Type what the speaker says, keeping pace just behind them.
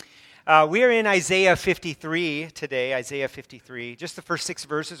We are in Isaiah 53 today, Isaiah 53. Just the first 6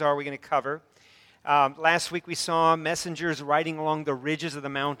 verses are we going to cover. Last week we saw messengers riding along the ridges of the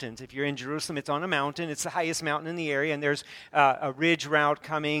mountains. If you're in Jerusalem, it's on a mountain. It's the highest mountain in the area, and there's a ridge route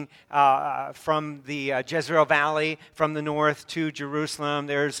coming from the Jezreel Valley from the north to Jerusalem.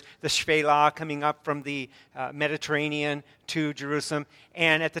 There's the Shphelah coming up from the Mediterranean to Jerusalem.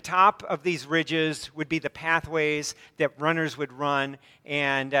 And at the top of these ridges would be the pathways that runners would run.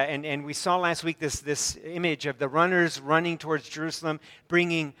 And we saw last week this image of the runners running towards Jerusalem,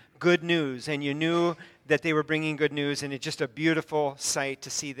 bringing good news, and you knew that they were bringing good news, and it's just a beautiful sight to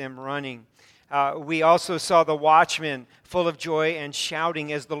see them running. We also saw the watchmen full of joy and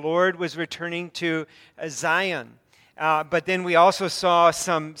shouting as the Lord was returning to Zion. But then we also saw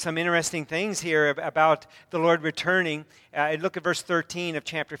some interesting things here about the Lord returning. Look at verse 13 of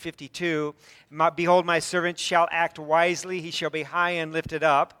chapter 52. Behold, my servant shall act wisely, he shall be high and lifted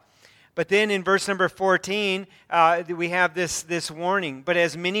up. But then in verse number 14, we have this warning. But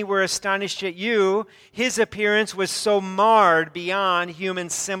as many were astonished at you, his appearance was so marred beyond human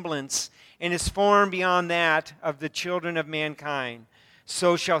semblance, and his form beyond that of the children of mankind.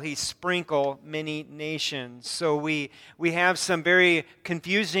 So shall he sprinkle many nations. So we have some very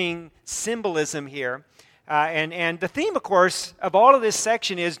confusing symbolism here. And the theme, of course, of all of this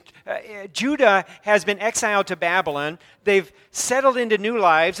section is Judah has been exiled to Babylon. They've settled into new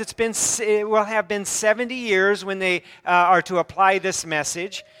lives. It will have been 70 years when they are to apply this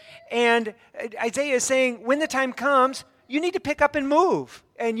message. And Isaiah is saying, when the time comes, you need to pick up and move.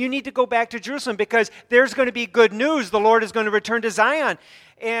 And you need to go back to Jerusalem because there's going to be good news. The Lord is going to return to Zion.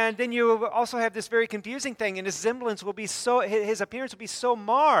 And then you also have this very confusing thing, and his appearance will be so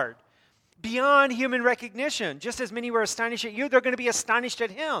marred beyond human recognition. Just as many were astonished at you, they're going to be astonished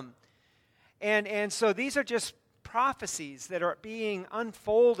at him. And so these are just prophecies that are being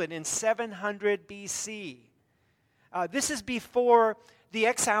unfolded in 700 BC. This is before the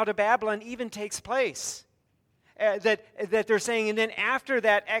exile to Babylon even takes place. That they're saying, and then after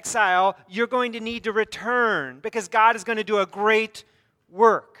that exile, you're going to need to return because God is going to do a great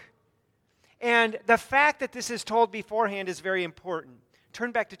work. And the fact that this is told beforehand is very important.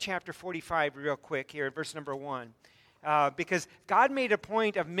 Turn back to chapter 45 real quick here, verse number 1. Because God made a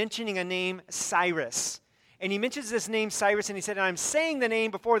point of mentioning a name, Cyrus. And he mentions this name, Cyrus, and he said, I'm saying the name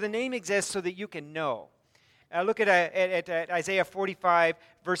before the name exists so that you can know. Look at Isaiah 45,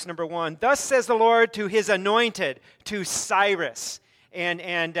 verse number 1. Thus says the Lord to his anointed, to Cyrus.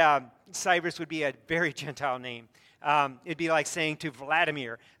 And Cyrus would be a very Gentile name. It'd be like saying to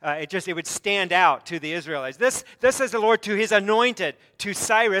Vladimir. It would stand out to the Israelites. This says the Lord to his anointed, to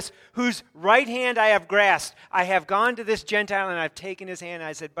Cyrus, whose right hand I have grasped. I have gone to this Gentile and I've taken his hand. And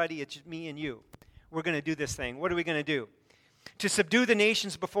I said, buddy, it's me and you. We're going to do this thing. What are we going to do? To subdue the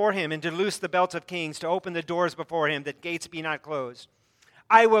nations before him and to loose the belts of kings, to open the doors before him, that gates be not closed.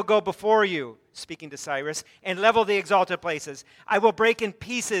 I will go before you, speaking to Cyrus, and level the exalted places. I will break in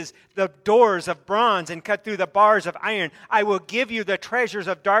pieces the doors of bronze and cut through the bars of iron. I will give you the treasures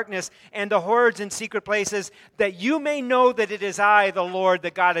of darkness and the hoards in secret places, that you may know that it is I, the Lord,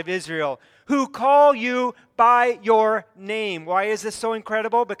 the God of Israel, who call you by your name. Why is this so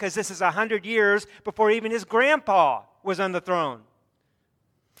incredible? Because this is 100 years before even his grandpa was on the throne.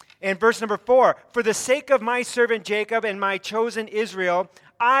 And verse number 4, for the sake of my servant Jacob and my chosen Israel,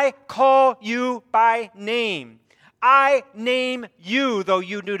 I call you by name. I name you, though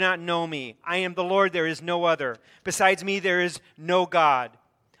you do not know me. I am the Lord, there is no other. Besides me, there is no God.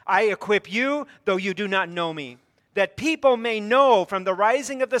 I equip you, though you do not know me, that people may know from the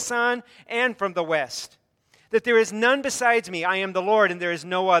rising of the sun and from the west, that there is none besides me. I am the Lord, and there is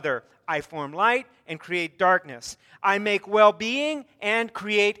no other. I form light and create darkness. I make well-being and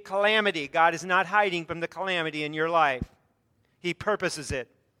create calamity. God is not hiding from the calamity in your life. He purposes it.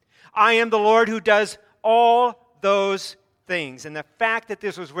 I am the Lord who does all those things. And the fact that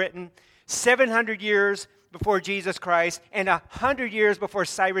this was written 700 years before Jesus Christ and 100 years before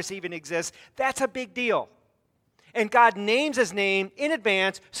Cyrus even exists, that's a big deal. And God names his name in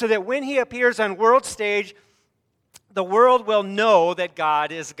advance so that when he appears on world stage, the world will know that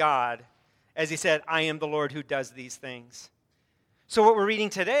God is God. As he said, I am the Lord who does these things. So what we're reading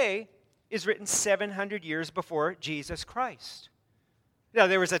today is written 700 years before Jesus Christ. Now,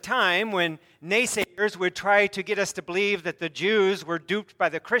 there was a time when naysayers would try to get us to believe that the Jews were duped by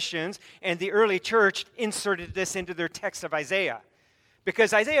the Christians, and the early church inserted this into their text of Isaiah.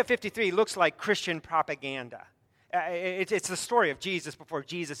 Because Isaiah 53 looks like Christian propaganda. It's the story of Jesus before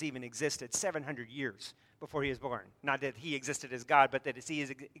Jesus even existed, 700 years before he was born. Not that he existed as God, but that he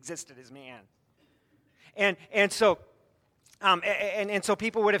existed as man. And so And so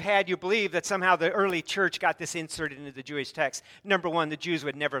people would have had you believe that somehow the early church got this inserted into the Jewish text. Number one, the Jews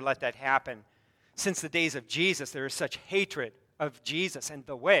would never let that happen. Since the days of Jesus, there is such hatred of Jesus and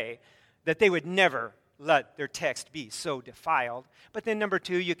the way that they would never let their text be so defiled. But then number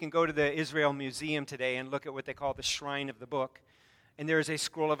two, you can go to the Israel Museum today and look at what they call the Shrine of the Book. And there is a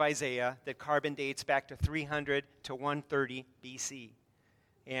scroll of Isaiah that carbon dates back to 300 to 130 BC.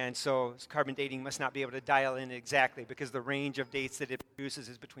 And so carbon dating must not be able to dial in exactly because the range of dates that it produces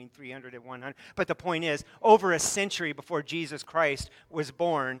is between 300 and 100. But the point is, over a century before Jesus Christ was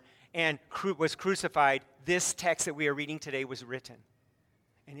born and was crucified, this text that we are reading today was written.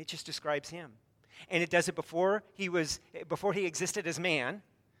 And it just describes him. And it does it before he existed as man,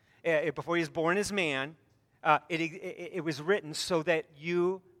 before he was born as man. It was written so that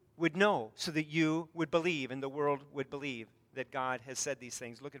you would know, so that you would believe and the world would believe that God has said these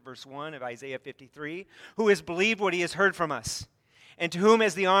things. Look at verse 1 of Isaiah 53. Who has believed what he has heard from us? And to whom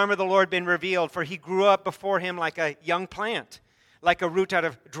has the arm of the Lord been revealed? For he grew up before him like a young plant, like a root out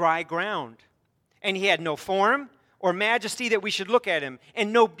of dry ground. And he had no form or majesty that we should look at him,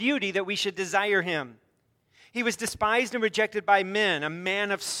 and no beauty that we should desire him. He was despised and rejected by men, a man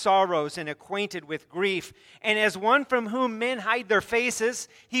of sorrows and acquainted with grief. And as one from whom men hide their faces,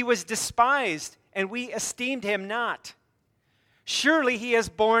 he was despised, and we esteemed him not. Surely he has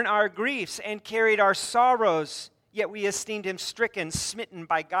borne our griefs and carried our sorrows, yet we esteemed him stricken, smitten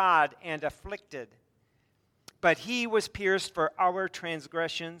by God, and afflicted. But he was pierced for our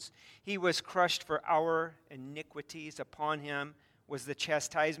transgressions. He was crushed for our iniquities. Upon him was the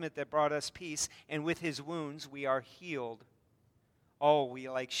chastisement that brought us peace, and with his wounds we are healed. All we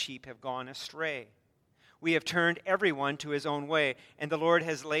like sheep have gone astray. We have turned everyone to his own way, and the Lord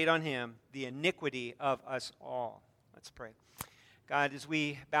has laid on him the iniquity of us all. Let's pray. God, as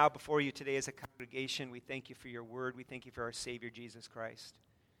we bow before you today as a congregation, we thank you for your word. We thank you for our Savior, Jesus Christ.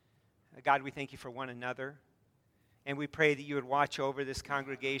 God, we thank you for one another. And we pray that you would watch over this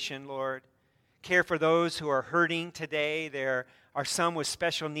congregation, Lord. Care for those who are hurting today. There are some with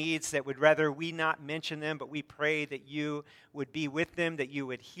special needs that would rather we not mention them, but we pray that you would be with them, that you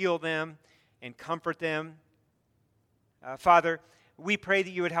would heal them and comfort them. Father, we pray that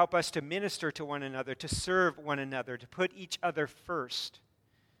you would help us to minister to one another, to serve one another, to put each other first,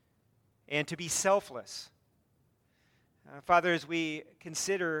 and to be selfless. Father, as we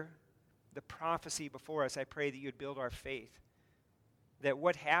consider the prophecy before us, I pray that you would build our faith, that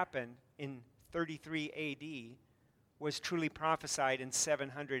what happened in 33 A.D. was truly prophesied in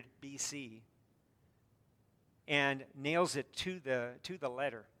 700 B.C. and nails it to the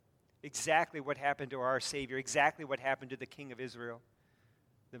letter. Exactly what happened to our Savior, exactly what happened to the King of Israel,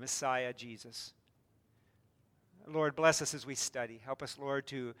 the Messiah, Jesus. Lord, bless us as we study. Help us, Lord,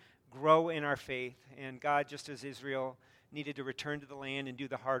 to grow in our faith. And God, just as Israel needed to return to the land and do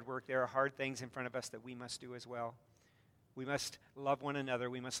the hard work, there are hard things in front of us that we must do as well. We must love one another.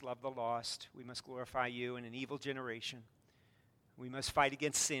 We must love the lost. We must glorify you in an evil generation. We must fight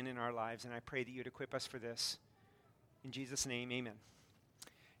against sin in our lives, and I pray that you'd equip us for this. In Jesus' name, amen.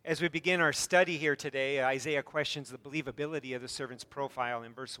 As we begin our study here today, Isaiah questions the believability of the servant's profile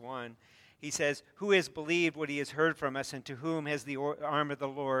in verse 1. He says, who has believed what he has heard from us, and to whom has the arm of the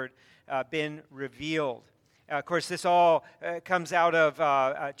Lord been revealed? Of course, this all comes out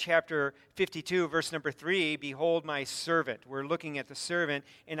of chapter 52, verse number 3, behold my servant. We're looking at the servant,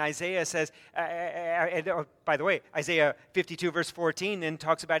 and Isaiah says, by the way, Isaiah 52, verse 14, then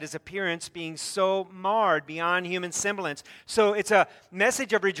talks about his appearance being so marred beyond human semblance. So it's a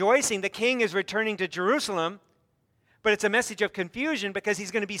message of rejoicing. The king is returning to Jerusalem, but it's a message of confusion because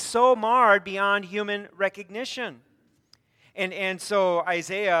he's going to be so marred beyond human recognition. And so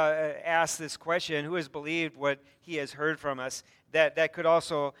Isaiah asks this question, who has believed what he has heard from us? That could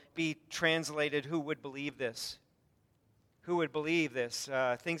also be translated, who would believe this? Who would believe this?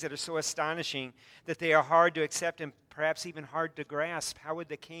 Things that are so astonishing that they are hard to accept and perhaps even hard to grasp. How would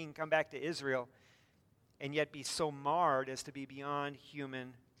the king come back to Israel and yet be so marred as to be beyond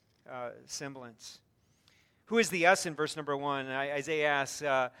human semblance? Who is the us in verse number 1? Isaiah asks,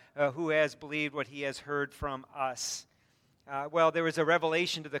 who has believed what he has heard from us? Well, there was a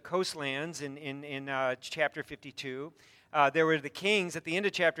revelation to the coastlands in chapter 52. There were the kings at the end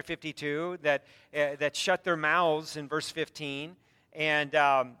of chapter 52 that shut their mouths in verse 15, and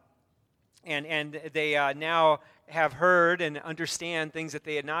they now have heard and understand things that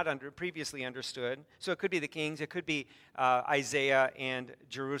they had not previously understood. So it could be the kings, it could be Isaiah and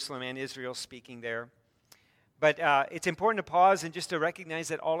Jerusalem and Israel speaking there. But it's important to pause and just to recognize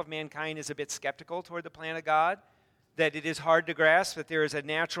that all of mankind is a bit skeptical toward the plan of God. that it is hard to grasp, that there is a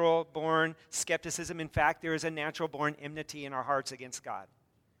natural-born skepticism. In fact, there is a natural-born enmity in our hearts against God.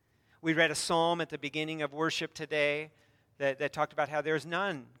 We read a psalm at the beginning of worship today that talked about how there's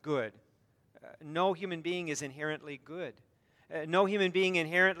none good. No human being is inherently good. No human being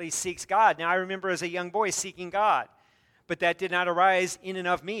inherently seeks God. Now, I remember as a young boy seeking God, but that did not arise in and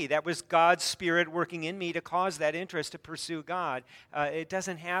of me. That was God's Spirit working in me to cause that interest to pursue God. It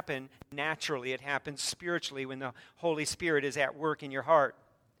doesn't happen naturally. It happens spiritually when the Holy Spirit is at work in your heart.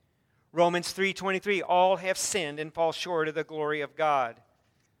 Romans 3:23, all have sinned and fall short of the glory of God.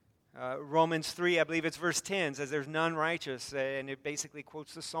 Romans 3, I believe it's verse 10, says there's none righteous, and it basically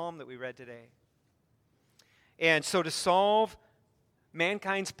quotes the psalm that we read today. And so to solve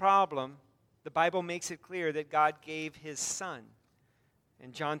mankind's problem, the Bible makes it clear that God gave his Son.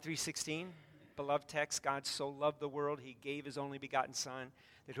 In John 3:16, beloved text, God so loved the world, he gave his only begotten Son,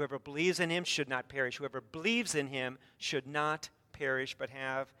 that whoever believes in him should not perish. Whoever believes in him should not perish, but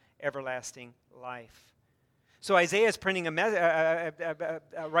have everlasting life. So Isaiah is writing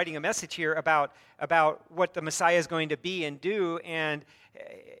a message here about what the Messiah is going to be and do, and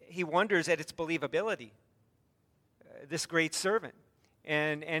he wonders at its believability. This great servant.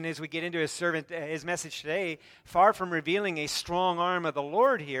 And as we get into his message today, far from revealing a strong arm of the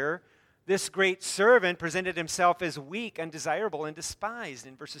Lord here, this great servant presented himself as weak, undesirable, and despised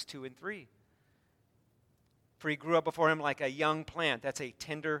in verses 2 and 3. For he grew up before him like a young plant. That's a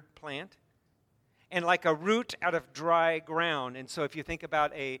tender plant. And like a root out of dry ground. And so if you think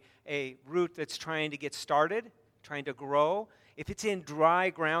about a root that's trying to get started, trying to grow, if it's in dry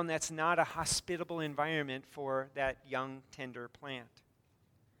ground, that's not a hospitable environment for that young, tender plant.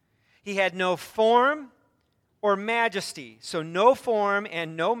 He had no form or majesty. So no form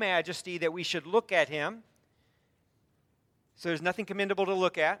and no majesty that we should look at him. So there's nothing commendable to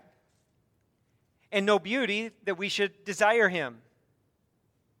look at. And no beauty that we should desire him.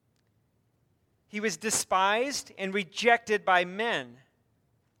 He was despised and rejected by men.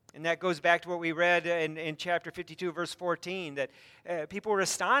 And that goes back to what we read in chapter 52, verse 14, that people were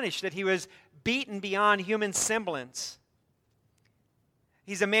astonished that he was beaten beyond human semblance.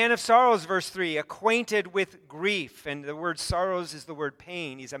 He's a man of sorrows, verse 3, acquainted with grief. And the word sorrows is the word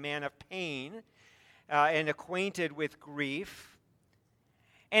pain. He's a man of pain and acquainted with grief.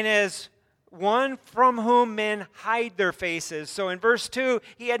 And as one from whom men hide their faces. So in verse 2,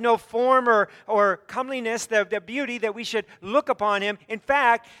 he had no form or comeliness, the beauty that we should look upon him. In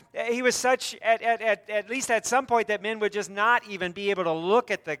fact, he was such, at least at some point, that men would just not even be able to look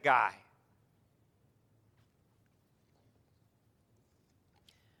at the guy.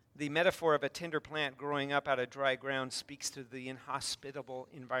 The metaphor of a tender plant growing up out of dry ground speaks to the inhospitable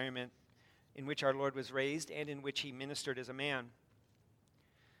environment in which our Lord was raised and in which he ministered as a man.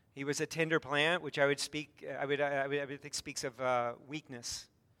 He was a tender plant, which I would think speaks of weakness,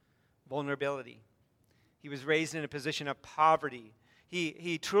 vulnerability. He was raised in a position of poverty.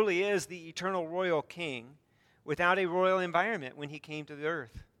 He truly is the eternal royal king without a royal environment when he came to the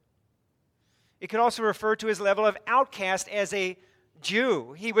earth. It could also refer to his level of outcast as a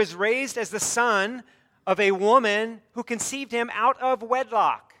Jew. He was raised as the son of a woman who conceived him out of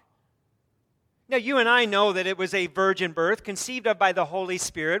wedlock. Now, you and I know that it was a virgin birth conceived of by the Holy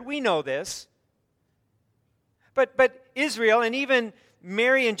Spirit. We know this. But Israel, and even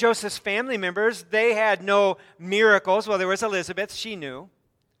Mary and Joseph's family members, they had no miracles. Well, there was Elizabeth, she knew.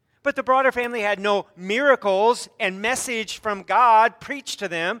 But the broader family had no miracles and message from God preached to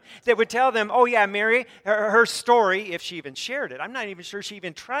them that would tell them, oh yeah, Mary, her story, if she even shared it. I'm not even sure she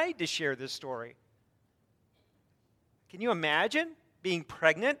even tried to share this story. Can you imagine being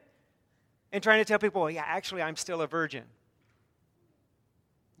pregnant and trying to tell people, well, yeah, actually, I'm still a virgin?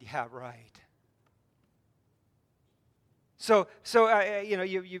 Yeah, right. So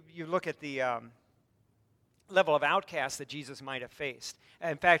you look at the level of outcast that Jesus might have faced.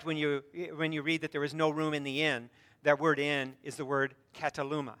 In fact, when you read that there was no room in the inn, that word inn is the word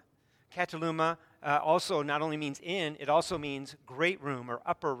kataluma. Kataluma also not only means inn, it also means great room or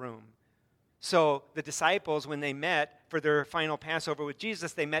upper room. So the disciples, when they met for their final Passover with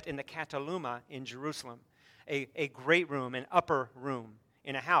Jesus, they met in the kataluma in Jerusalem, a great room, an upper room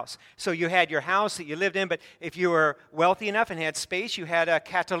in a house. So you had your house that you lived in, but if you were wealthy enough and had space, you had a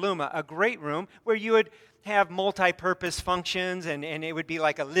kataluma, a great room, where you would have multi-purpose functions, and it would be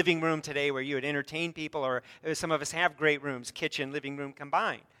like a living room today where you would entertain people, or some of us have great rooms, kitchen, living room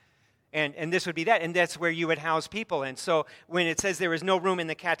combined. And this would be that, and that's where you would house people. And so when it says there is no room in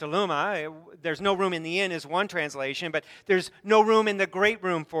the kataluma, there's no room in the inn is one translation, but there's no room in the great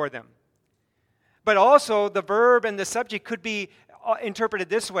room for them. But also the verb and the subject could be interpreted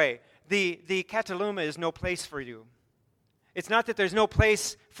this way. The kataluma is no place for you. It's not that there's no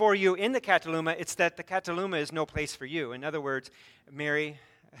place for you in the Kataluma, it's that the Kataluma is no place for you. In other words, Mary,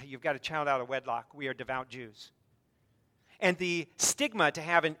 you've got a child out of wedlock. We are devout Jews. And the stigma to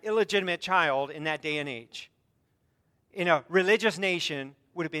have an illegitimate child in that day and age, in a religious nation,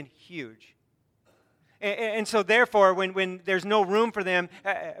 would have been huge. And so therefore, when there's no room for them,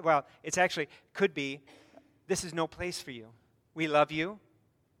 it's actually, could be, this is no place for you. We love you.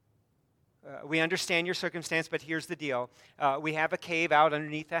 We understand your circumstance, but here's the deal. We have a cave out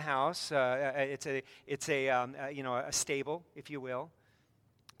underneath the house. It's a stable, if you will.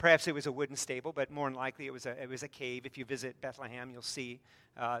 Perhaps it was a wooden stable, but more than likely it was a cave. If you visit Bethlehem, you'll see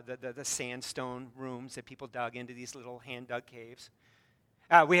the sandstone rooms that people dug into these little hand-dug caves.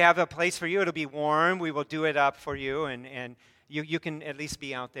 We have a place for you. It'll be warm. We will do it up for you, and you can at least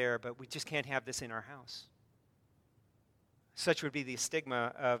be out there, but we just can't have this in our house. Such would be the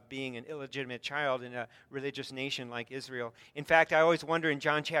stigma of being an illegitimate child in a religious nation like Israel. In fact, I always wonder in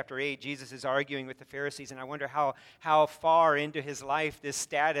John chapter 8, Jesus is arguing with the Pharisees, and I wonder how far into his life this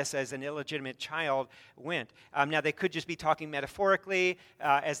status as an illegitimate child went. Now, they could just be talking metaphorically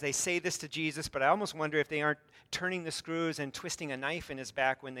as they say this to Jesus, but I almost wonder if they aren't turning the screws and twisting a knife in his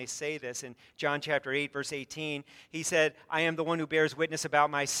back when they say this. In John chapter 8, verse 18, he said, I am the one who bears witness about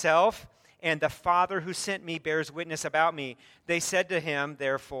myself, and the Father who sent me bears witness about me. They said to him,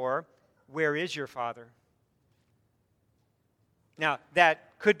 therefore, where is your Father? Now,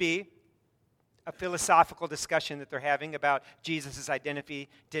 that could be a philosophical discussion that they're having about Jesus' identity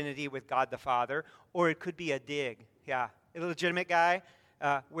with God the Father, or it could be a dig. Yeah, illegitimate guy,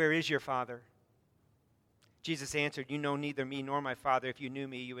 where is your Father? Jesus answered, you know neither me nor my Father. If you knew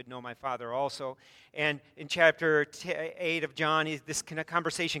me, you would know my Father also. And in chapter 8 of John, this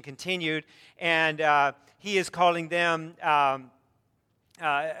conversation continued, and he is calling them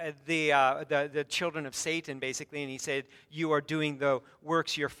the children of Satan, basically, and he said, you are doing the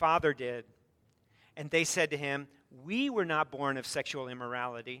works your father did. And they said to him, we were not born of sexual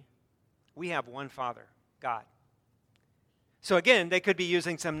immorality. We have one Father, God. So again, they could be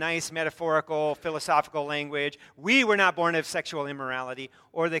using some nice metaphorical, philosophical language. We were not born of sexual immorality,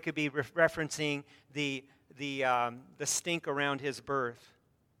 or they could be referencing the stink around his birth,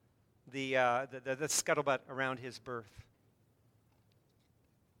 the scuttlebutt around his birth.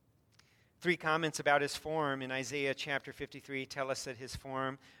 3 comments about his form in Isaiah chapter 53 tell us that his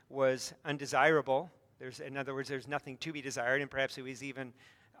form was undesirable. In other words, there's nothing to be desired, and perhaps it was even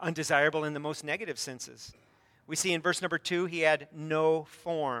undesirable in the most negative senses. We see in verse number 2, he had no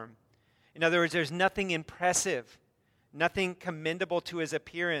form. In other words, there's nothing impressive, nothing commendable to his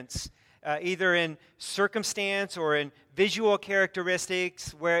appearance, either in circumstance or in visual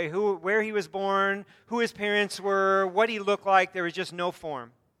characteristics, where he was born, who his parents were, what he looked like. There was just no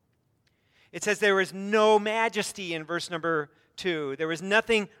form. It says there was no majesty in verse number 2. There was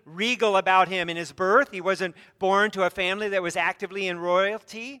nothing regal about him in his birth. He wasn't born to a family that was actively in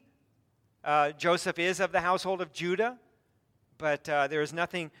royalty. Joseph is of the household of Judah, but there is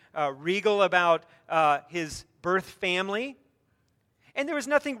nothing regal about his birth family. And there was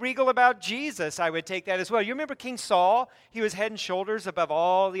nothing regal about Jesus. I would take that as well. You remember King Saul? He was head and shoulders above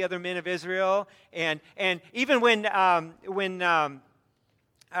all the other men of Israel. And even when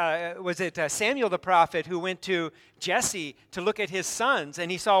Samuel the prophet who went to Jesse to look at his sons,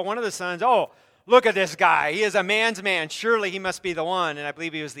 and he saw one of the sons, look at this guy. He is a man's man. Surely he must be the one. And I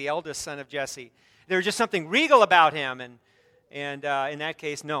believe he was the eldest son of Jesse. There was just something regal about him. And in that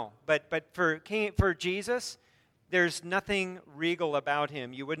case, no. But for Jesus, there's nothing regal about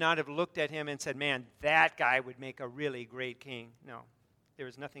him. You would not have looked at him and said, man, that guy would make a really great king. No. There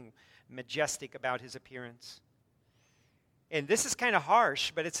was nothing majestic about his appearance. And this is kind of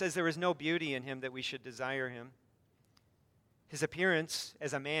harsh, but it says there was no beauty in him that we should desire him. His appearance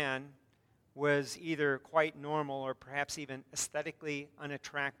as a man was either quite normal or perhaps even aesthetically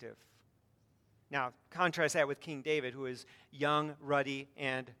unattractive. Now, contrast that with King David, who is young, ruddy,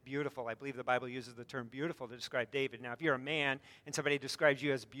 and beautiful. I believe the Bible uses the term beautiful to describe David. Now, if you're a man and somebody describes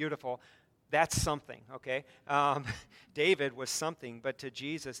you as beautiful, that's something, okay? David was something, but to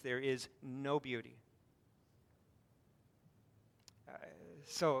Jesus there is no beauty.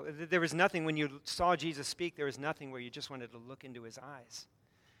 So there was nothing, when you saw Jesus speak, there was nothing where you just wanted to look into his eyes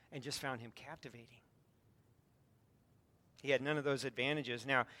and just found him captivating. He had none of those advantages.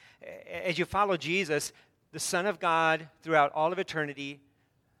 Now, as you follow Jesus, the Son of God throughout all of eternity,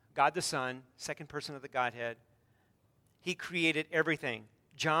 God the Son, second person of the Godhead, he created everything.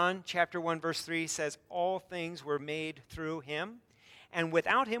 John chapter 1 verse 3 says, all things were made through him, and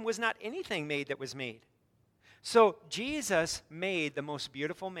without him was not anything made that was made. So Jesus made the most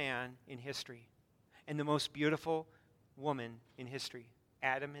beautiful man in history and the most beautiful woman in history,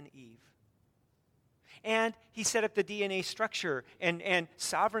 Adam and Eve. And he set up the DNA structure and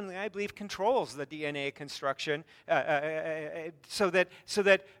sovereignly, I believe, controls the DNA construction so that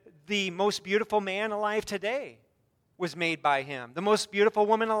the most beautiful man alive today was made by him. The most beautiful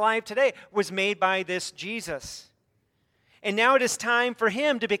woman alive today was made by this Jesus. And now it is time for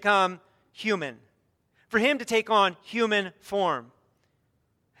him to become human, for him to take on human form.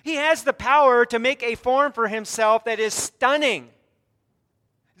 He has the power to make a form for himself that is stunning,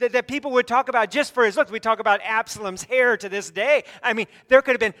 that people would talk about just for his looks. We talk about Absalom's hair to this day. I mean, there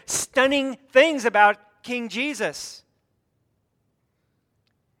could have been stunning things about King Jesus.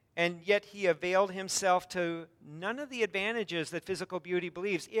 And yet he availed himself to none of the advantages that physical beauty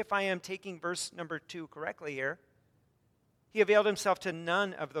believes. If I am taking verse number 2 correctly here, he availed himself to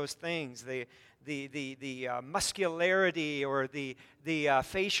none of those things. The muscularity or the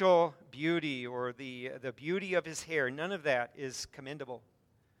facial beauty or the beauty of his hair, none of that is commendable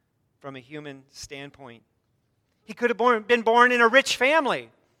from a human standpoint. He could have been born in a rich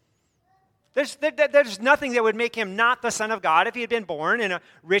family. There's nothing that would make him not the Son of God if he had been born in a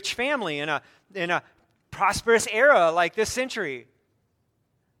rich family, in a prosperous era like this century.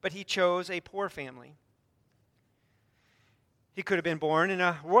 But he chose a poor family. He could have been born in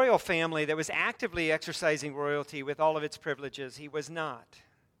a royal family that was actively exercising royalty with all of its privileges. He was not.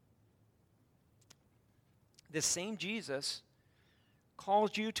 This same Jesus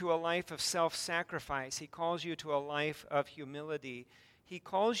calls you to a life of self-sacrifice. He calls you to a life of humility. He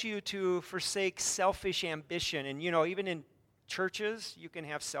calls you to forsake selfish ambition. And even in churches, you can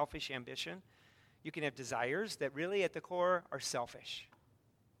have selfish ambition. You can have desires that really at the core are selfish,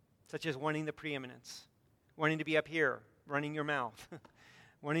 such as wanting the preeminence, wanting to be up here, running your mouth,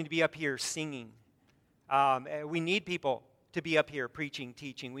 wanting to be up here singing. We need people to be up here preaching,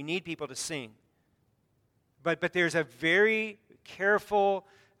 teaching. We need people to sing. But there's a very careful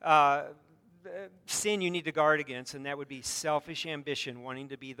sin you need to guard against, and that would be selfish ambition, wanting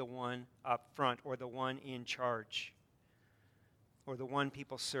to be the one up front or the one in charge or the one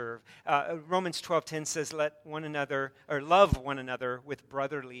people serve. Romans 12:10 says, "Let one another, or love one another with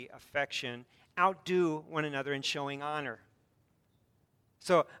brotherly affection. Outdo one another in showing honor."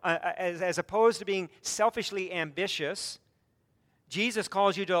 So as opposed to being selfishly ambitious, Jesus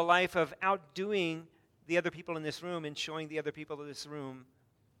calls you to a life of outdoing the other people in this room and showing the other people in this room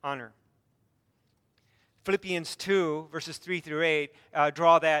honor. Philippians 2, verses 3 through 8,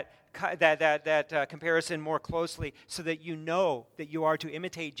 draw that comparison more closely so that you know that you are to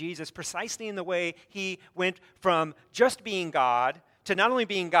imitate Jesus precisely in the way he went from just being God to not only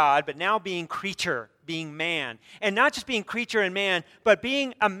being God, but now being creature, being man. And not just being creature and man, but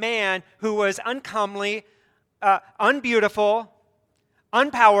being a man who was uncomely, unbeautiful,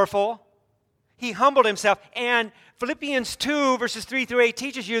 unpowerful. He humbled himself. And Philippians 2, verses 3 through 8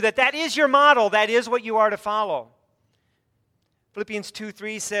 teaches you that is your model. That is what you are to follow. Philippians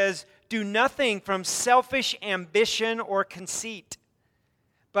 2:3 says, "Do nothing from selfish ambition or conceit,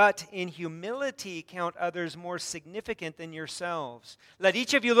 but in humility count others more significant than yourselves. Let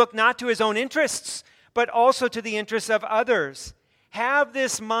each of you look not to his own interests, but also to the interests of others. Have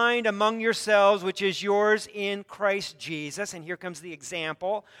this mind among yourselves, which is yours in Christ Jesus." And here comes the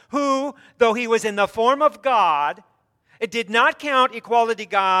example. "Who, though he was in the form of God, it did not count equality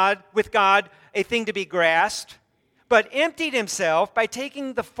with God a thing to be grasped, but emptied himself by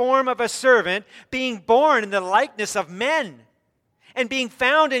taking the form of a servant, being born in the likeness of men. And being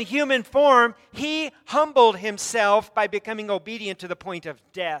found in human form, he humbled himself by becoming obedient to the point of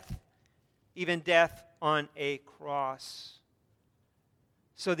death, even death on a cross."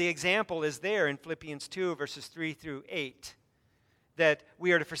 So the example is there in Philippians 2, verses 3 through 8, that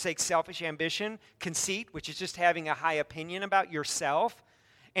we are to forsake selfish ambition, conceit, which is just having a high opinion about yourself,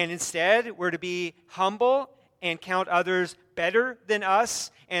 and instead we're to be humble and count others better than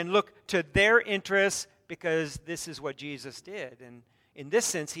us and look to their interests, because this is what Jesus did. And in this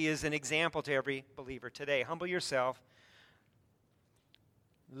sense, he is an example to every believer today. Humble yourself.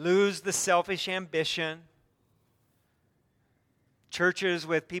 Lose the selfish ambition. Churches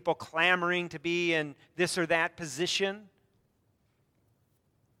with people clamoring to be in this or that position.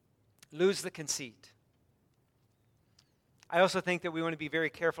 Lose the conceit. I also think that we want to be very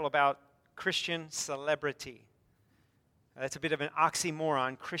careful about Christian celebrity. That's a bit of an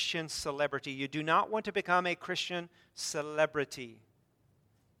oxymoron, Christian celebrity. You do not want to become a Christian celebrity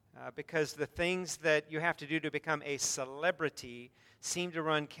because the things that you have to do to become a celebrity seem to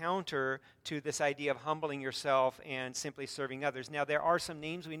run counter to this idea of humbling yourself and simply serving others. Now, there are some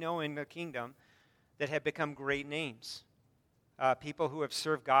names we know in the kingdom that have become great names, people who have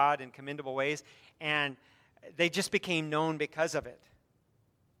served God in commendable ways, and They just became known because of it.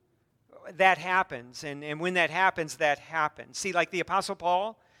 That happens, and when that happens, that happens. See, like the Apostle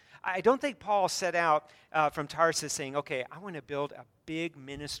Paul, I don't think Paul set out from Tarsus saying, okay, I want to build a big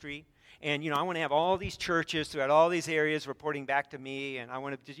ministry, and, I want to have all these churches throughout all these areas reporting back to me, and I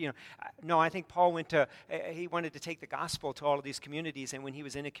want to, no, I think Paul he wanted to take the gospel to all of these communities, and when he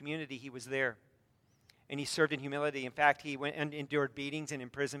was in a community, he was there. And he served in humility. In fact, he went and endured beatings and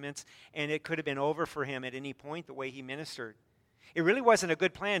imprisonments, and it could have been over for him at any point the way he ministered. It really wasn't a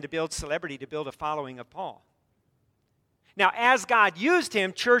good plan to build celebrity, to build a following of Paul. Now, as God used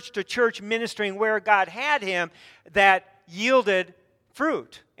him, church to church, ministering where God had him, that yielded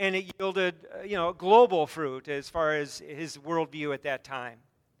fruit. And it yielded, global fruit as far as his worldview at that time.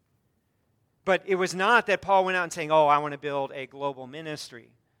 But it was not that Paul went out and saying, I want to build a global ministry.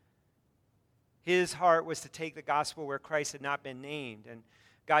 His heart was to take the gospel where Christ had not been named. And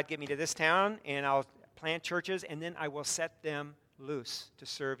God, get me to this town, and I'll plant churches, and then I will set them loose to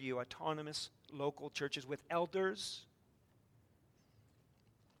serve you, autonomous local churches with elders.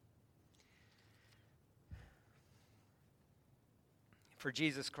 For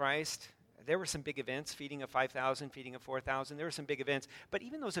Jesus Christ, there were some big events, feeding of 5,000, feeding of 4,000. There were some big events, but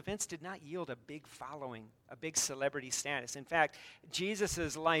even those events did not yield a big following, a big celebrity status. In fact,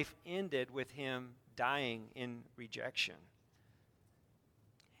 Jesus' life ended with him dying in rejection.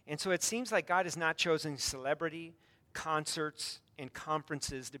 And so it seems like God has not chosen celebrity, concerts, and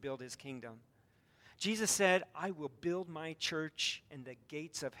conferences to build his kingdom. Jesus said, I will build my church, and the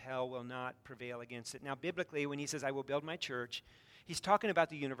gates of hell will not prevail against it. Now, biblically, when he says, I will build my church, he's talking about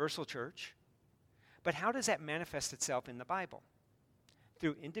the universal church. But how does that manifest itself in the Bible?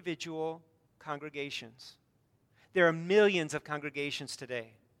 Through individual congregations. There are millions of congregations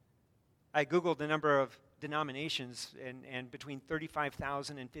today. I Googled the number of denominations, and between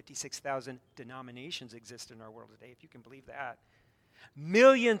 35,000 and 56,000 denominations exist in our world today, if you can believe that.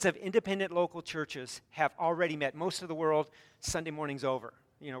 Millions of independent local churches have already met. Most of the world, Sunday morning's over.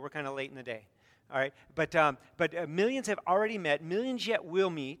 We're kind of late in the day. All right, but millions have already met. Millions yet will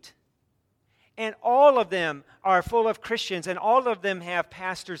meet. And all of them are full of Christians, and all of them have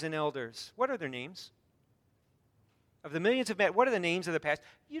pastors and elders. What are their names? Of the millions have met, what are the names of the pastors?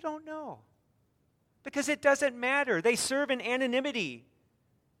 You don't know. Because it doesn't matter. They serve in anonymity.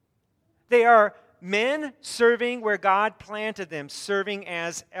 They are men serving where God planted them, serving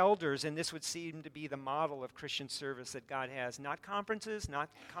as elders. And this would seem to be the model of Christian service that God has. Not conferences, not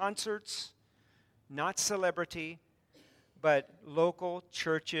concerts, not celebrity, but local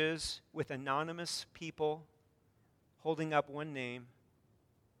churches with anonymous people holding up one name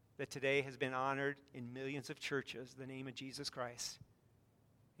that today has been honored in millions of churches, the name of Jesus Christ.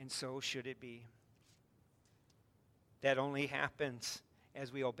 And so should it be. That only happens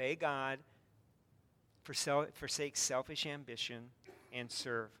as we obey God, forsake selfish ambition, and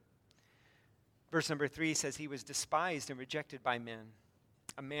serve. Verse number 3 says, he was despised and rejected by men,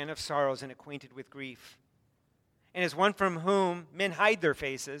 a man of sorrows and acquainted with grief. And as one from whom men hide their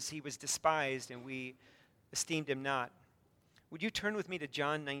faces, he was despised, and we esteemed him not. Would you turn with me to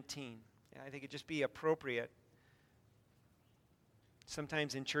John 19? I think it'd just be appropriate.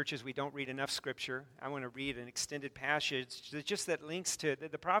 Sometimes in churches we don't read enough scripture. I want to read an extended passage that links to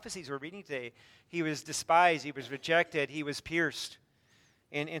the prophecies we're reading today. He was despised, he was rejected, he was pierced.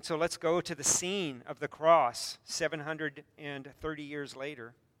 And so let's go to the scene of the cross 730 years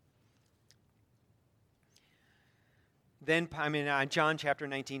later. John chapter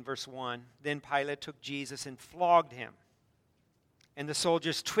 19, verse 1. Then Pilate took Jesus and flogged him. And the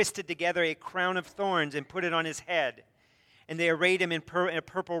soldiers twisted together a crown of thorns and put it on his head. And they arrayed him in a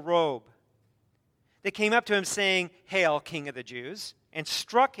purple robe. They came up to him saying, "Hail, King of the Jews," and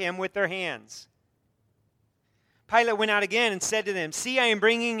struck him with their hands. Pilate went out again and said to them, "See, I am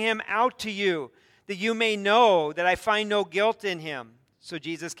bringing him out to you, that you may know that I find no guilt in him." So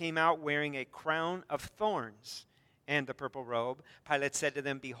Jesus came out wearing a crown of thorns and the purple robe. Pilate said to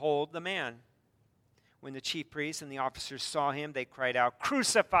them, "Behold the man." When the chief priests and the officers saw him, they cried out,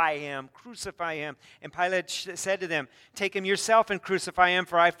 "Crucify him! Crucify him!" And Pilate said to them, "Take him yourself and crucify him,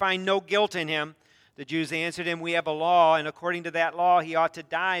 for I find no guilt in him." The Jews answered him, "We have a law, and according to that law he ought to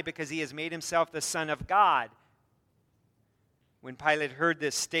die because he has made himself the Son of God." When Pilate heard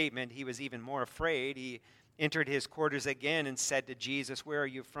this statement, he was even more afraid. He entered his quarters again and said to Jesus, "Where are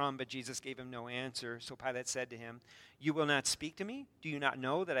you from?" But Jesus gave him no answer. So Pilate said to him, "You will not speak to me? Do you not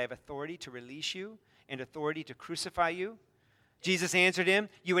know that I have authority to release you and authority to crucify you?" Jesus answered him,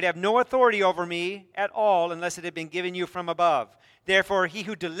 "You would have no authority over me at all unless it had been given you from above. Therefore, he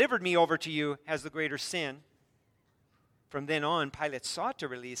who delivered me over to you has the greater sin." From then on, Pilate sought to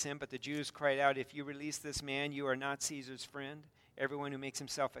release him, but the Jews cried out, "If you release this man, you are not Caesar's friend. Everyone who makes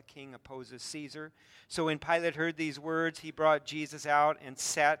himself a king opposes Caesar." So when Pilate heard these words, he brought Jesus out and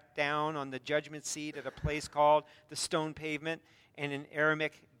sat down on the judgment seat at a place called the Stone Pavement, and in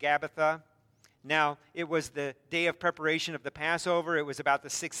Aramaic, Gabbatha. Now, it was the day of preparation of the Passover. It was about the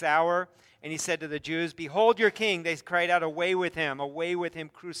 6th hour. And he said to the Jews, "Behold your king." They cried out, away with him,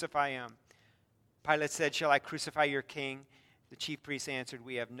 crucify him." Pilate said, "Shall I crucify your king?" The chief priests answered,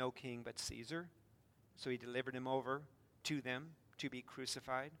 "We have no king but Caesar." So he delivered him over to them to be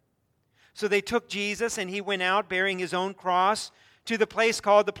crucified. So they took Jesus, and he went out bearing his own cross to the place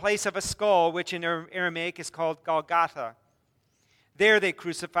called the place of a skull, which in Aramaic is called Golgotha. There they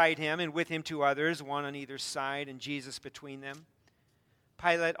crucified him, and with him 2 others, one on either side, and Jesus between them.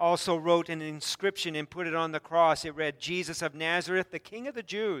 Pilate also wrote an inscription and put it on the cross. It read, "Jesus of Nazareth, the King of the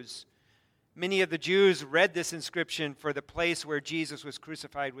Jews." Many of the Jews read this inscription, for the place where Jesus was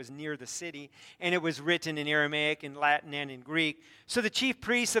crucified was near the city, and it was written in Aramaic, in Latin, and in Greek. So the chief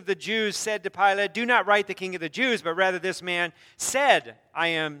priests of the Jews said to Pilate, "Do not write the King of the Jews, but rather this man said, 'I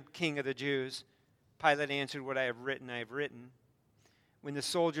am King of the Jews.'" Pilate answered, "What I have written, I have written." When the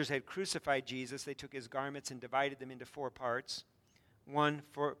soldiers had crucified Jesus, they took his garments and divided them into 4 parts, one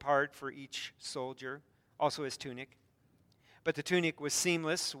part for each soldier, also his tunic. But the tunic was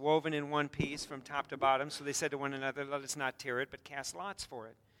seamless, woven in one piece from top to bottom. So they said to one another, "Let us not tear it, but cast lots for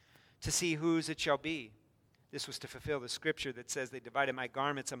it, to see whose it shall be." This was to fulfill the scripture that says, "They divided my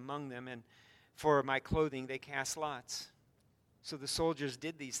garments among them, and for my clothing they cast lots." So the soldiers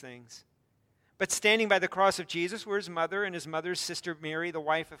did these things. But standing by the cross of Jesus were his mother and his mother's sister Mary, the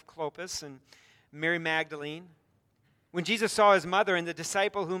wife of Clopas, and Mary Magdalene. When Jesus saw his mother and the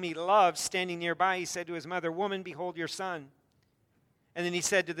disciple whom he loved standing nearby, he said to his mother, "Woman, behold your son." And then he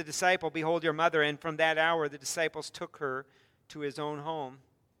said to the disciple, "Behold your mother." And from that hour the disciples took her to his own home.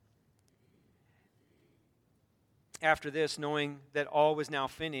 After this, knowing that all was now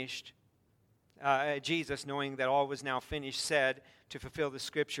finished, Jesus, knowing that all was now finished, said, to fulfill the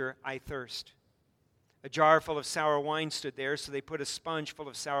scripture, "I thirst." A jar full of sour wine stood there, so they put a sponge full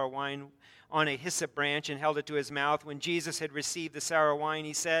of sour wine on a hyssop branch and held it to his mouth. When Jesus had received the sour wine,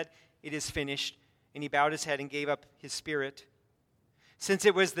 he said, "It is finished." And he bowed his head and gave up his spirit. Since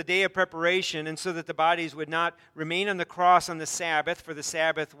it was the day of preparation, and so that the bodies would not remain on the cross on the Sabbath, for the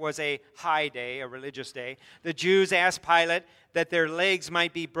Sabbath was a high day, a religious day, the Jews asked Pilate that their legs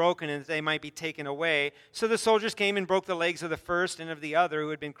might be broken and that they might be taken away. So the soldiers came and broke the legs of the first and of the other who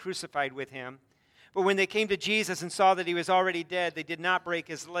had been crucified with him. But when they came to Jesus and saw that he was already dead, they did not break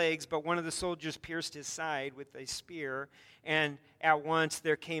his legs, but one of the soldiers pierced his side with a spear, and at once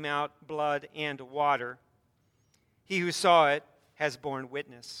there came out blood and water. He who saw it has borne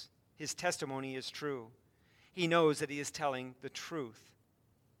witness. His testimony is true. He knows that he is telling the truth,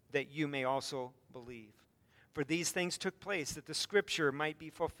 that you may also believe. For these things took place that the scripture might be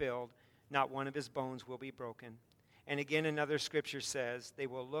fulfilled, not one of his bones will be broken. And again another scripture says, they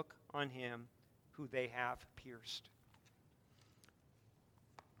will look on him who they have pierced.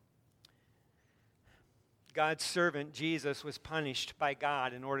 God's servant, Jesus, was punished by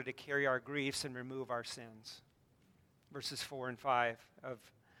God in order to carry our griefs and remove our sins. Verses 4 and 5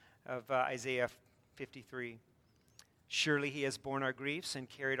 of Isaiah 53. Surely he has borne our griefs and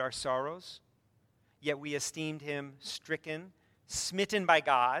carried our sorrows, yet we esteemed him stricken, smitten by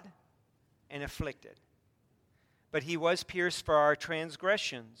God, and afflicted. But he was pierced for our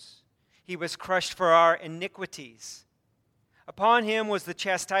transgressions. He was crushed for our iniquities. Upon him was the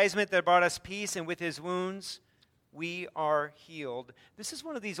chastisement that brought us peace, and with his wounds we are healed. This is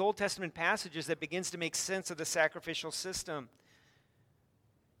one of these Old Testament passages that begins to make sense of the sacrificial system.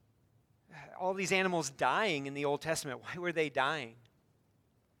 All these animals dying in the Old Testament, why were they dying?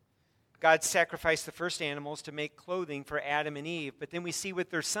 God sacrificed the first animals to make clothing for Adam and Eve, but then we see with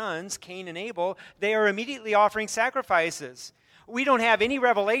their sons, Cain and Abel, they are immediately offering sacrifices. We don't have any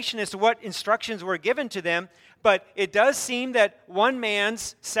revelation as to what instructions were given to them, but it does seem that one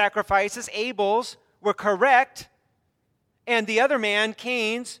man's sacrifices, Abel's, were correct, and the other man,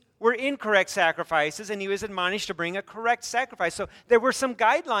 Cain's, were incorrect sacrifices, and he was admonished to bring a correct sacrifice. So there were some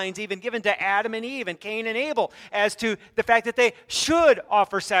guidelines even given to Adam and Eve and Cain and Abel as to the fact that they should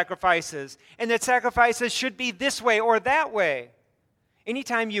offer sacrifices, and that sacrifices should be this way or that way.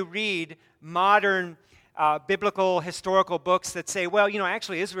 Anytime you read modern biblical historical books that say, well,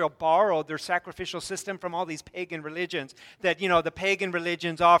 actually Israel borrowed their sacrificial system from all these pagan religions, that, the pagan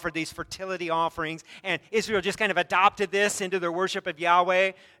religions offered these fertility offerings, and Israel just kind of adopted this into their worship of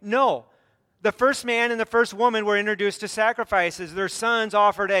Yahweh. No. The first man and the first woman were introduced to sacrifices. Their sons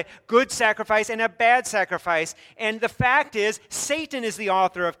offered a good sacrifice and a bad sacrifice. And the fact is, Satan is the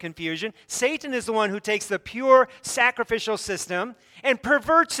author of confusion. Satan is the one who takes the pure sacrificial system and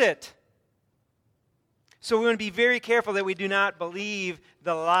perverts it. So we want to be very careful that we do not believe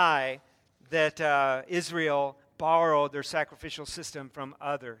the lie that Israel borrowed their sacrificial system from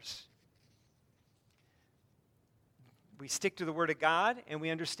others. We stick to the Word of God, and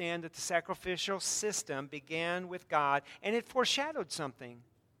we understand that the sacrificial system began with God, and it foreshadowed something.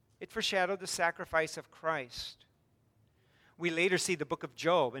 It foreshadowed the sacrifice of Christ. We later see the book of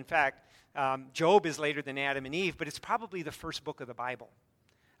Job. In fact, Job is later than Adam and Eve, but it's probably the first book of the Bible.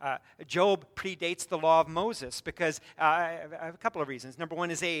 Job predates the law of Moses because a couple of reasons. Number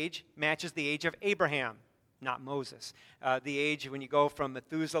one, his age matches the age of Abraham, not Moses. The age when you go from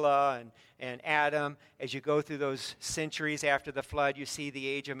Methuselah and Adam, as you go through those centuries after the flood, you see the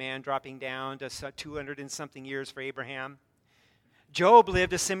age of man dropping down to 200 and something years for Abraham. Job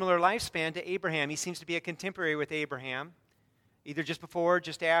lived a similar lifespan to Abraham. He seems to be a contemporary with Abraham, either just before,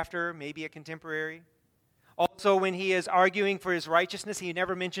 just after, maybe a contemporary. Also, when he is arguing for his righteousness, he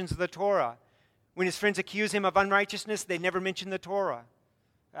never mentions the Torah. When his friends accuse him of unrighteousness, they never mention the Torah.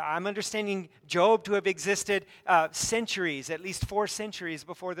 I'm understanding Job to have existed centuries, at least 4 centuries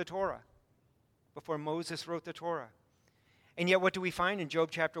before the Torah, before Moses wrote the Torah. And yet what do we find in Job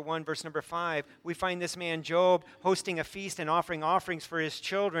chapter 1, verse number 5? We find this man Job hosting a feast and offering offerings for his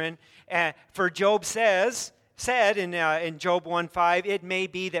children. For Job said in Job 1:5, it may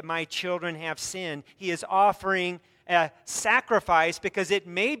be that my children have sinned. He is offering a sacrifice because it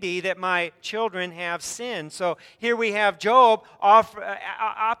may be that my children have sinned. So here we have Job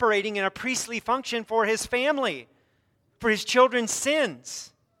operating in a priestly function for his family, for his children's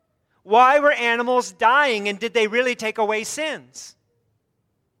sins. Why were animals dying, and did they really take away sins?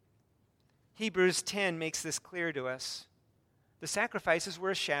 Hebrews 10 makes this clear to us. The sacrifices were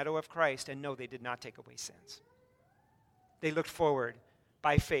a shadow of Christ, and no, they did not take away sins. They looked forward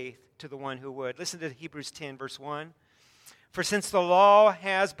by faith to the one who would. Listen to Hebrews 10, verse 1. For since the law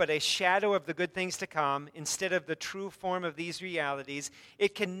has but a shadow of the good things to come, instead of the true form of these realities,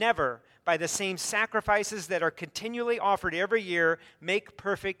 it can never, by the same sacrifices that are continually offered every year, make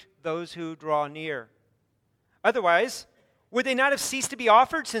perfect those who draw near. Otherwise, would they not have ceased to be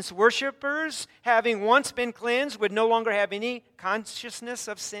offered, since worshipers, having once been cleansed, would no longer have any consciousness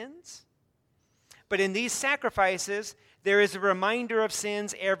of sins? But in these sacrifices, there is a reminder of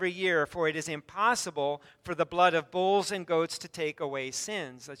sins every year, for it is impossible for the blood of bulls and goats to take away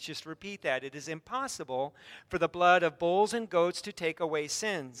sins. Let's just repeat that. It is impossible for the blood of bulls and goats to take away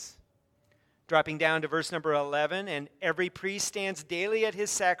sins. Dropping down to verse number 11, and every priest stands daily at his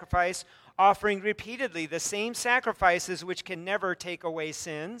sacrifice, offering repeatedly the same sacrifices which can never take away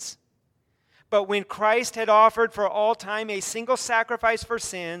sins. But when Christ had offered for all time a single sacrifice for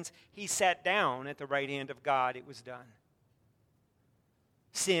sins, he sat down at the right hand of God. It was done.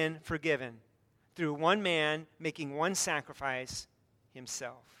 Sin forgiven through one man making one sacrifice,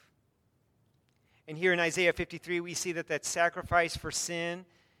 himself. And here in Isaiah 53, we see that sacrifice for sin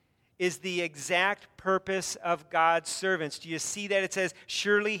is the exact purpose of God's servants. Do you see that? It says,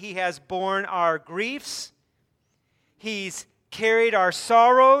 surely he has borne our griefs. He's carried our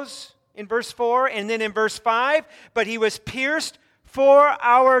sorrows in verse 4. And then in verse 5, but he was pierced for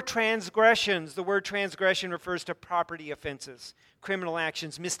our transgressions. The word transgression refers to property offenses, criminal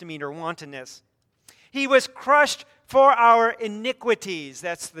actions, misdemeanor, wantonness. He was crushed for our iniquities.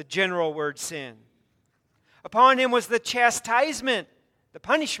 That's the general word sin. Upon him was the chastisement, the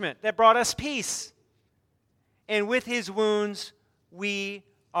punishment that brought us peace. And with his wounds we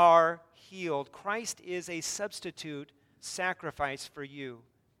are healed. Christ is a substitute sacrifice for you.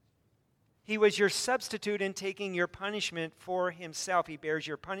 He was your substitute in taking your punishment for himself. He bears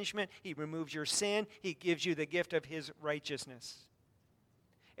your punishment. He removes your sin. He gives you the gift of his righteousness.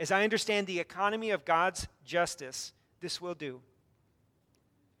 As I understand the economy of God's justice, this will do.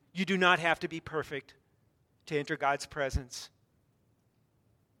 You do not have to be perfect to enter God's presence.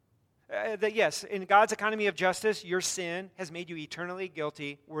 Yes, in God's economy of justice, your sin has made you eternally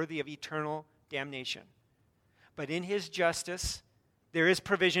guilty, worthy of eternal damnation. But in his justice, there is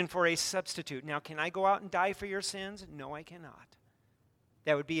provision for a substitute. Now, can I go out and die for your sins? No, I cannot.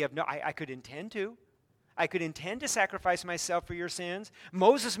 That would be I could intend to. I could intend to sacrifice myself for your sins.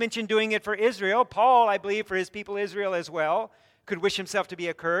 Moses mentioned doing it for Israel. Paul, I believe, for his people Israel as well, could wish himself to be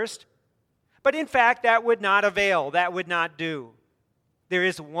accursed. But in fact, that would not avail. That would not do. There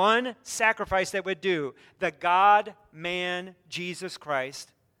is one sacrifice that would do. The God-man, Jesus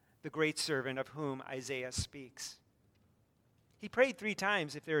Christ, the great servant of whom Isaiah speaks. He prayed 3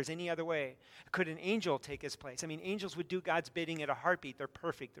 times if there is any other way. Could an angel take his place? I mean, angels would do God's bidding at a heartbeat. They're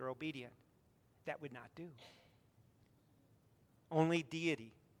perfect. They're obedient. That would not do. Only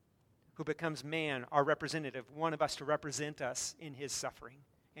deity, who becomes man, our representative, one of us to represent us in his suffering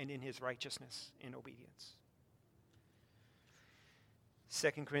and in his righteousness and obedience.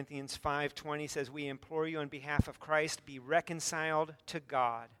 2 Corinthians 5:20 says, we implore you on behalf of Christ, be reconciled to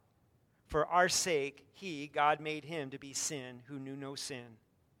God. For our sake, God made him to be sin who knew no sin,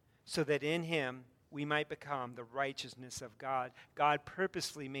 so that in him we might become the righteousness of God. God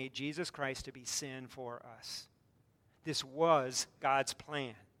purposefully made Jesus Christ to be sin for us. This was God's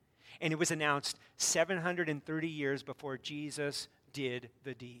plan. And it was announced 730 years before Jesus did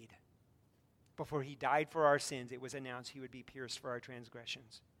the deed. Before he died for our sins, it was announced he would be pierced for our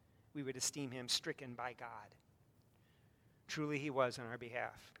transgressions. We would esteem him stricken by God. Truly he was on our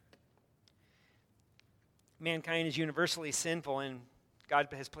behalf. Mankind is universally sinful, and God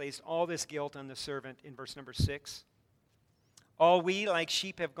has placed all this guilt on the servant in verse number 6. All we like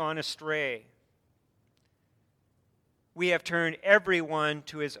sheep have gone astray. We have turned everyone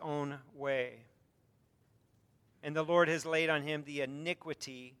to his own way. And the Lord has laid on him the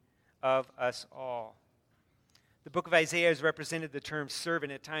iniquity of us all. The book of Isaiah has represented the term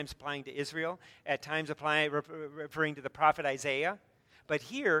servant, at times applying to Israel, at times referring to the prophet Isaiah. But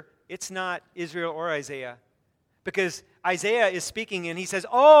here, it's not Israel or Isaiah, because Isaiah is speaking and he says,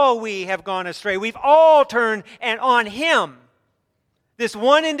 all we have gone astray. We've all turned, and on him, this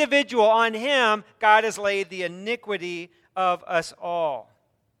one individual, on him, God has laid the iniquity of us all.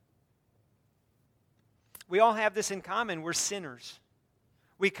 We all have this in common. We're sinners.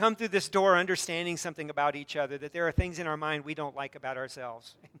 We come through this door understanding something about each other, that there are things in our mind we don't like about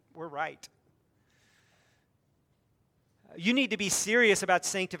ourselves. We're right. You need to be serious about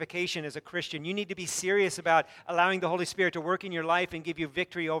sanctification as a Christian. You need to be serious about allowing the Holy Spirit to work in your life and give you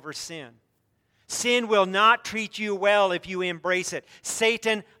victory over sin. Sin will not treat you well if you embrace it.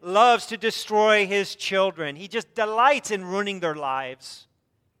 Satan loves to destroy his children. He just delights in ruining their lives.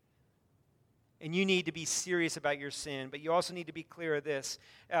 And you need to be serious about your sin. But you also need to be clear of this.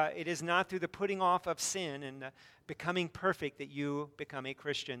 It is not through the putting off of sin and becoming perfect that you become a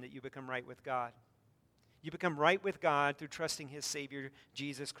Christian, that you become right with God. You become right with God through trusting his Savior,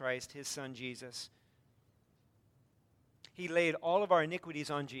 Jesus Christ, his Son, Jesus. He laid all of our iniquities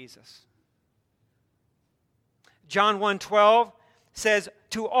on Jesus. John 1:12 says,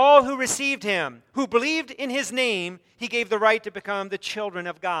 to all who received him, who believed in his name, he gave the right to become the children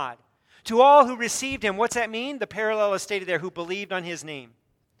of God. To all who received him, what's that mean? The parallel is stated there, who believed on his name.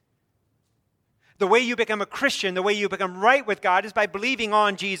 The way you become a Christian, the way you become right with God is by believing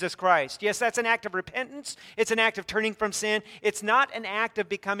on Jesus Christ. Yes, that's an act of repentance. It's an act of turning from sin. It's not an act of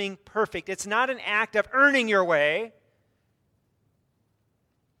becoming perfect. It's not an act of earning your way.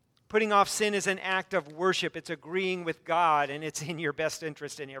 Putting off sin is an act of worship. It's agreeing with God, and it's in your best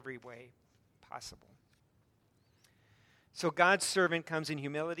interest in every way possible. So God's servant comes in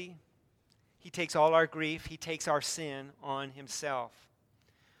humility. He takes all our grief. He takes our sin on himself.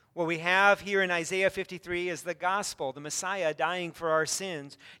 What we have here in Isaiah 53 is the gospel, the Messiah dying for our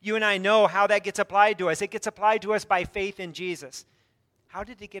sins. You and I know how that gets applied to us. It gets applied to us by faith in Jesus. How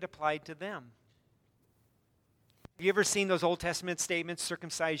did it get applied to them? Have you ever seen those Old Testament statements,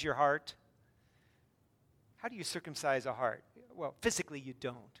 circumcise your heart? How do you circumcise a heart? Well, physically you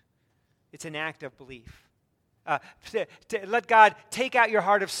don't. It's an act of belief. Let God take out your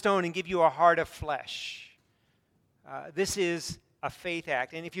heart of stone and give you a heart of flesh. This is a faith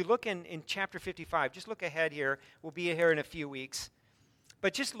act. And if you look in chapter 55, just look ahead here. We'll be here in a few weeks.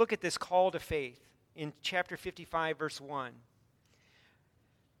 But just look at this call to faith in chapter 55, verse 1.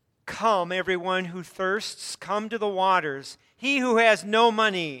 Come, everyone who thirsts, come to the waters. He who has no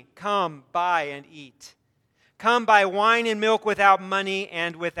money, come, buy and eat. Come, buy wine and milk without money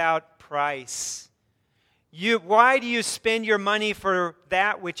and without price. Why do you spend your money for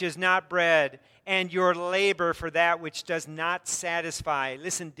that which is not bread, and your labor for that which does not satisfy?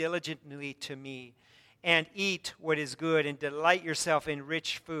 Listen diligently to me, and eat what is good, and delight yourself in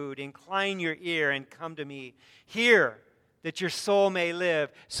rich food. Incline your ear and come to me. Hear, that your soul may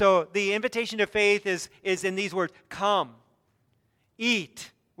live. So the invitation to faith is in these words: come,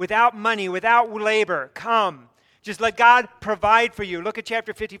 eat, without money, without labor, come. Just let God provide for you. Look at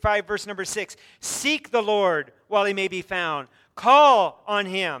chapter 55, verse number 6. Seek the Lord while he may be found. Call on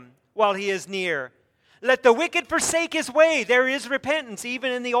him while he is near. Let the wicked forsake his way. There is repentance.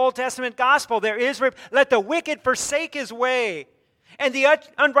 Even in the Old Testament gospel, let the wicked forsake his way. And the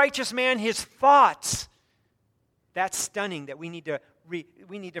unrighteous man his thoughts. That's stunning that we need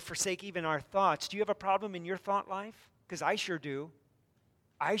to forsake even our thoughts. Do you have a problem in your thought life? Because I sure do.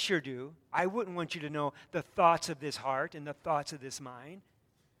 I sure do. I wouldn't want you to know the thoughts of this heart and the thoughts of this mind.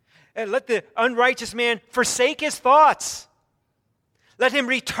 And let the unrighteous man forsake his thoughts. Let him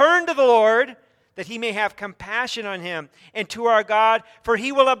return to the Lord, that he may have compassion on him, and to our God, for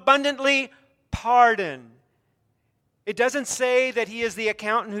he will abundantly pardon. It doesn't say that he is the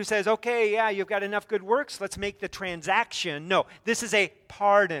accountant who says, okay, yeah, you've got enough good works, let's make the transaction. No, this is a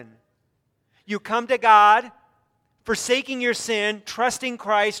pardon. You come to God, forsaking your sin, trusting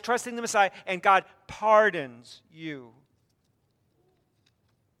Christ, trusting the Messiah, and God pardons you.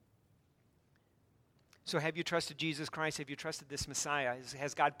 So have you trusted Jesus Christ? Have you trusted this Messiah?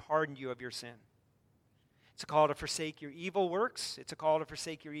 Has God pardoned you of your sin? It's a call to forsake your evil works. It's a call to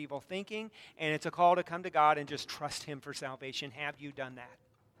forsake your evil thinking. And it's a call to come to God and just trust Him for salvation. Have you done that?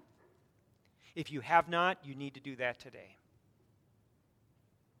 If you have not, you need to do that today.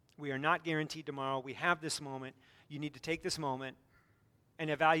 We are not guaranteed tomorrow. We have this moment. You need to take this moment and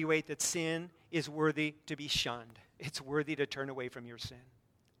evaluate that sin is worthy to be shunned. It's worthy to turn away from your sin.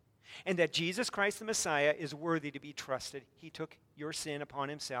 And that Jesus Christ the Messiah is worthy to be trusted. He took your sin upon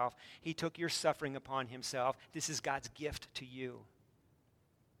Himself. He took your suffering upon Himself. This is God's gift to you.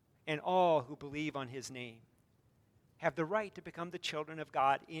 And all who believe on His name have the right to become the children of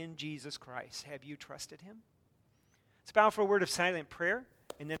God in Jesus Christ. Have you trusted Him? Let's bow for a word of silent prayer,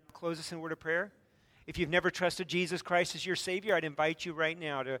 and then I'll close us in a word of prayer. If you've never trusted Jesus Christ as your Savior, I'd invite you right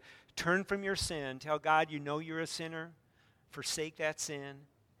now to turn from your sin. Tell God you know you're a sinner. Forsake that sin.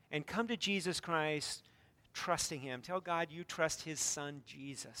 And come to Jesus Christ, trusting Him. Tell God you trust His Son,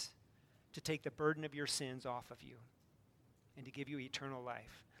 Jesus, to take the burden of your sins off of you and to give you eternal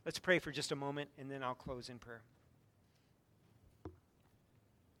life. Let's pray for just a moment, and then I'll close in prayer.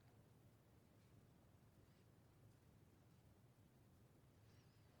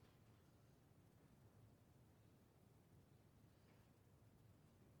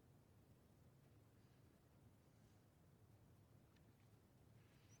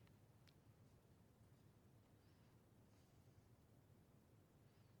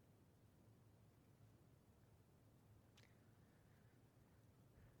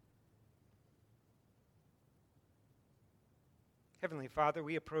 Heavenly Father,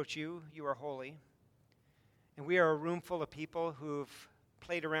 we approach you. You are holy. And we are a room full of people who've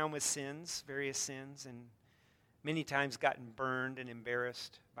played around with sins, various sins, and many times gotten burned and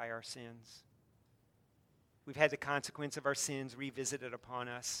embarrassed by our sins. We've had the consequence of our sins revisited upon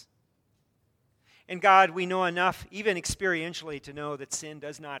us. And God, we know enough, even experientially, to know that sin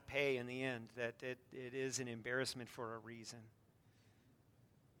does not pay in the end, that it is an embarrassment for a reason.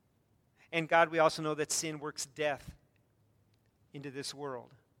 And God, we also know that sin works death into this world.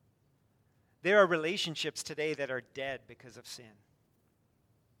 There are relationships today that are dead because of sin.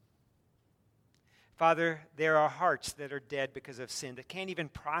 Father, there are hearts that are dead because of sin, that can't even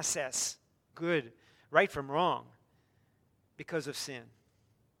process good, right from wrong, because of sin.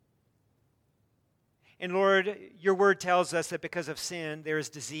 And Lord, your word tells us that because of sin, there is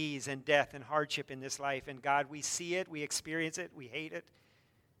disease and death and hardship in this life. And God, we see it, we experience it, we hate it.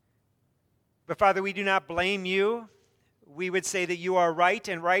 But Father, we do not blame you. We would say that you are right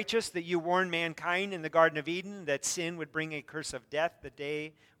and righteous, that you warned mankind in the Garden of Eden that sin would bring a curse of death the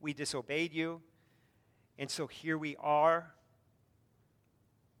day we disobeyed you. And so here we are.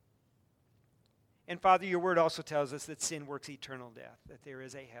 And Father, your word also tells us that sin works eternal death, that there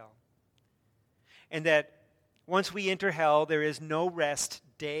is a hell. And that once we enter hell, there is no rest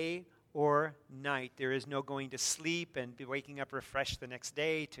day or night. There is no going to sleep and be waking up refreshed the next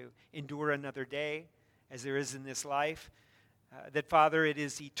day to endure another day, as there is in this life. That, Father, it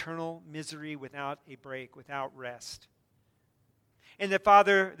is eternal misery without a break, without rest. And that,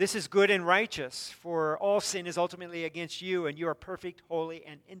 Father, this is good and righteous, for all sin is ultimately against you, and you are perfect, holy,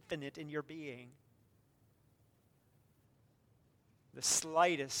 and infinite in your being. The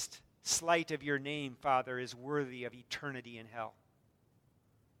slightest slight of your name, Father, is worthy of eternity in hell.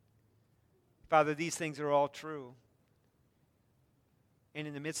 Father, these things are all true. And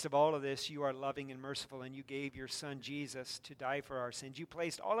in the midst of all of this, you are loving and merciful, and you gave your Son Jesus to die for our sins. You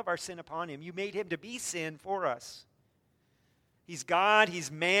placed all of our sin upon Him. You made Him to be sin for us. He's God, He's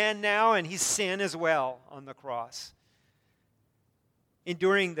man now, and He's sin as well on the cross.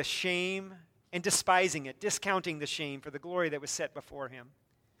 Enduring the shame and despising it, discounting the shame for the glory that was set before Him.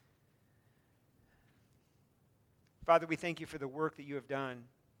 Father, we thank you for the work that you have done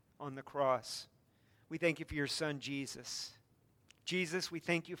on the cross. We thank you for your Son, Jesus. Jesus, we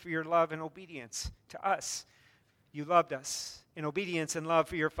thank you for your love and obedience to us. You loved us. In obedience and love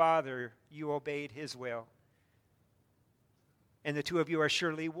for your Father, you obeyed His will. And the two of you are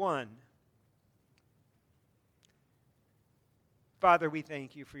surely one. Father, we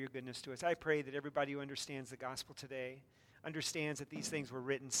thank you for your goodness to us. I pray that everybody who understands the gospel today understands that these things were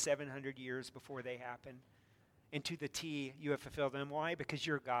written 700 years before they happened. And to the T, you have fulfilled them. Why? Because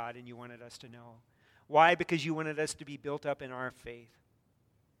you're God and you wanted us to know. Why? Because you wanted us to be built up in our faith.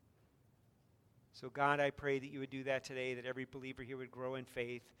 So God, I pray that you would do that today, that every believer here would grow in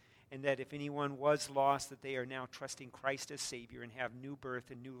faith, and that if anyone was lost, that they are now trusting Christ as Savior and have new birth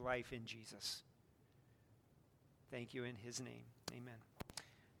and new life in Jesus. Thank you in his name. Amen.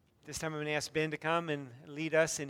 This time I'm going to ask Ben to come and lead us in